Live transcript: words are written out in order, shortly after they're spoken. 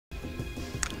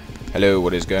Hello,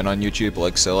 what is going on YouTube?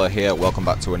 Legzilla here, welcome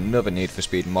back to another Need for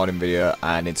Speed modding video,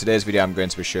 and in today's video I'm going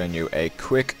to be showing you a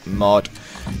quick mod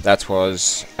that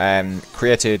was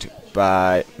created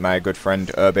by my good friend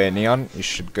Neon. You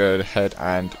should go ahead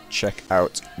and check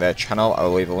out their channel.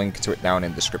 I'll leave a link to it down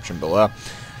in the description below.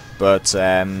 But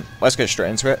let's get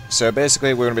straight into it. So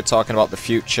basically we're going to be talking about the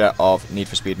future of Need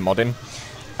for Speed modding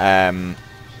and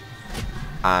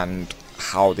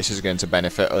how this is going to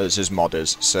benefit us as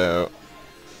modders. So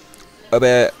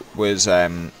Obe was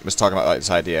talking about like this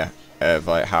idea of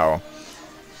like how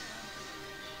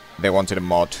they wanted a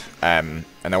mod and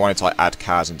they wanted to like add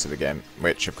cars into the game,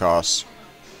 which of course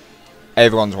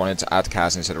everyone's wanted to add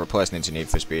cars instead of replacing into Need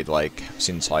for Speed, like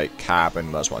since like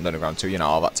Carbon, Most Wanted Underground 2, you know,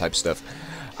 all that type of stuff.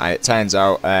 And it turns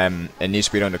out in Need for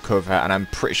Speed Undercover, and I'm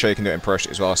pretty sure you can do it in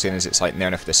Forscutt as well, seeing as it's like near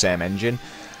enough the same engine.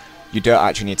 You don't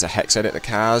actually need to hex edit the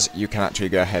cars, you can actually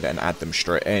go ahead and add them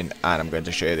straight in, and I'm going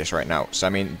to show you this right now. So I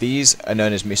mean, these are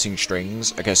known as missing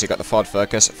strings. Okay, so you got the Ford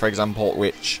Focus, for example,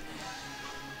 which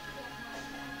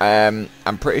I'm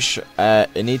pretty sure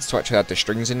it needs to actually add the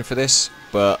strings in for this,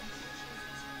 but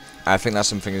I think that's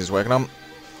something he's working on.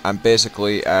 And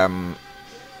basically,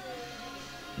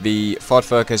 the Ford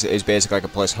Focus is basically like a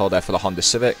placeholder for the Honda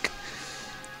Civic.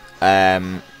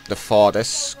 The Ford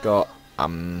Escort,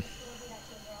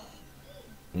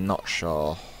 not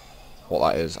sure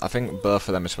what that is. I think both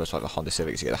of them are supposed to have the Honda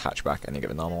Civics. You get the hatchback and you get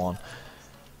the normal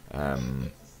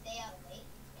one.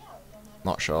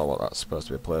 Not sure what that's supposed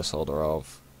to be a placeholder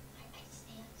of.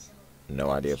 No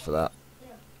idea for that.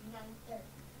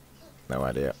 No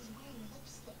idea.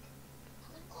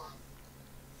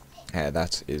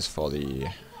 That is for the...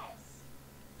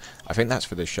 I think that's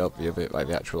for the Shelby of it, like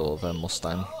the actual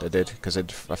Mustang they did, because I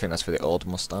think that's for the old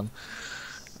Mustang.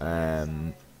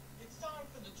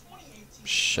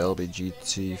 Shelby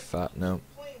GT Fat, no,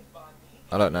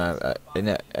 I don't know.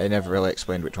 It never really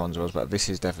explained which ones it was, but this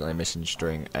is definitely a missing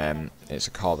string. It's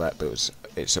a Corvette, but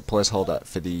it's a placeholder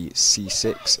for the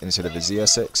C6 instead of the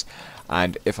Z06.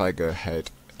 And if I go ahead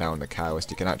down the car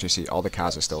list, you can actually see all the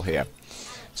cars are still here.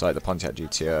 So like the Pontiac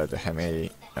GTO, the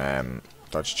Hemi,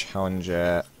 Dodge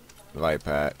Challenger, the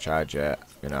Viper, Charger,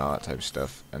 you know, all that type of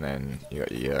stuff. And then you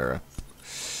got your Europe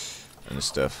and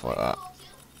stuff like that.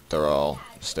 They're all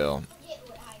still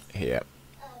here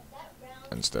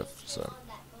and stuff. So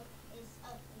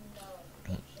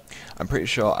I'm pretty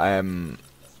sure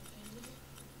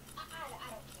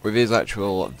with his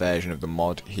actual version of the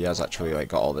mod, he has actually like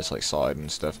got all this like sorted and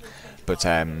stuff, but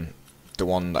the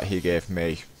one that he gave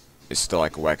me is still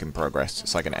like a work in progress.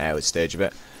 It's like an early stage of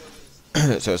it.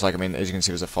 So it's like, I mean, as you can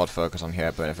see, there's a Ford Focus on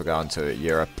here, but if I go on to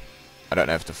Europe, I don't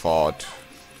know if the Ford...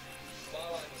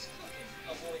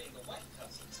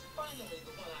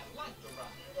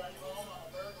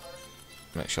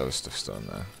 Make sure the stuff's still in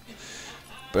there.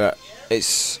 But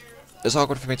it's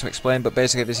awkward for me to explain, but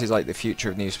basically this is like the future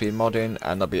of Need for Speed modding,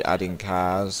 and they'll be adding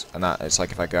cars, and that it's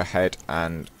like if I go ahead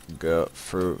and go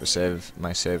through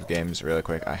my save games really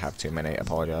quick. I have too many,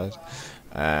 apologise.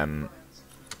 I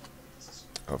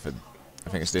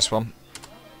think it's this one.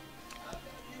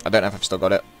 I don't know if I've still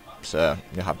got it, so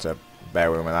you'll have to bear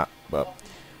with me with that, but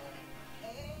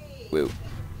woo.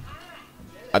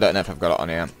 I don't know if I've got it on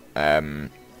here.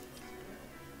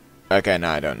 Okay, no,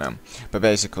 I don't know. But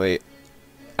basically,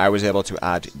 I was able to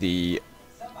add the,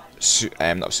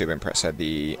 not Super Impressor,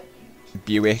 the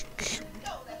Buick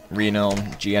Renault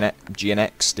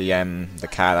GNX, the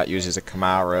car that uses a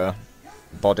Camaro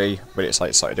body, but it's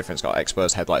like slightly different. It's got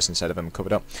exposed headlights instead of them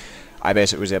covered up. I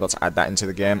basically was able to add that into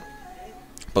the game,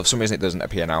 but for some reason it doesn't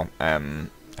appear now. I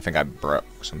think I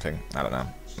broke something. I don't know.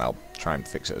 I'll try and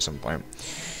fix it at some point.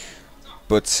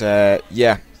 But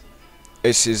yeah.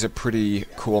 This is a pretty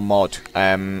cool mod.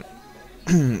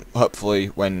 Hopefully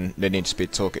when the Need for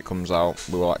Speed Toolkit comes out,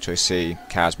 we will actually see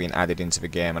cars being added into the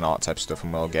game and all that type of stuff,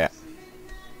 and we'll get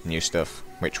new stuff,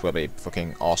 which will be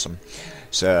fucking awesome.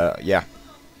 So yeah.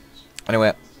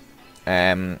 Anyway,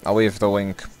 I'll leave the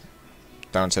link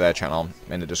down to their channel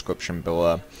in the description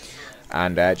below,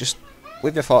 and just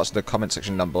leave your thoughts in the comment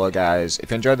section down below, guys. If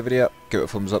you enjoyed the video, give it a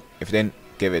thumbs up. If you didn't,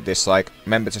 give it a dislike.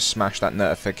 Remember to smash that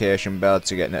notification bell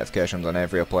to get notifications on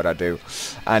every upload I do.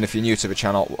 And if you're new to the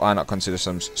channel, why not consider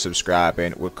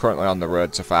subscribing? We're currently on the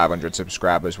road to 500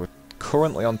 subscribers. We're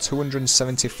currently on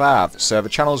 275, so the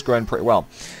channel's growing pretty well.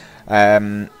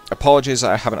 Apologies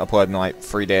that I haven't uploaded in like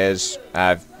 3 days.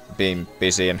 I've been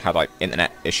busy and had like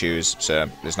internet issues, so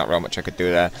there's not real much I could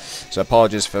do there. So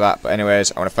apologies for that. But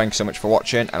anyways, I want to thank you so much for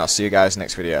watching, and I'll see you guys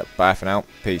next video. Bye for now.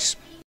 Peace.